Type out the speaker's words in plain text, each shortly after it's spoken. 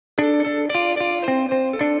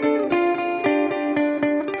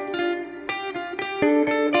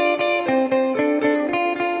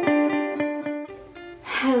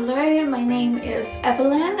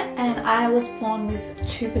Evelyn and I was born with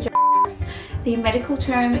 2 vaginas. The medical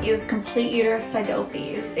term is complete uterus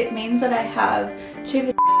didelphys. It means that I have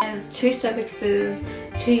 2 vaginas, 2 cervixes,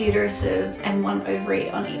 2 uteruses and 1 ovary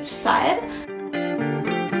on each side.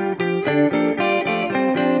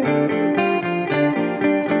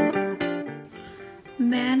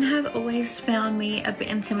 Men have always found me a bit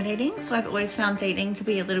intimidating, so I've always found dating to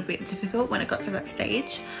be a little bit difficult when it got to that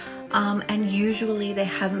stage. And usually they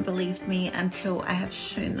haven't believed me until I have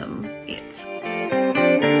shown them it.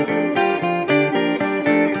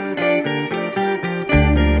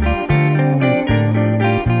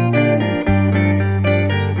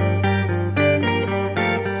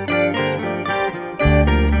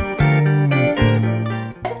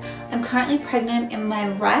 I'm currently pregnant in my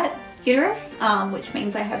right uterus, which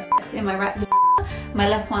means I had sex in my right vagina. My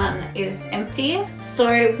left one is empty. So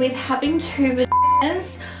with having 2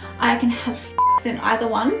 vaginas, I can have sex in either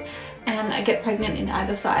one and I get pregnant in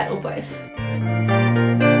either side or both.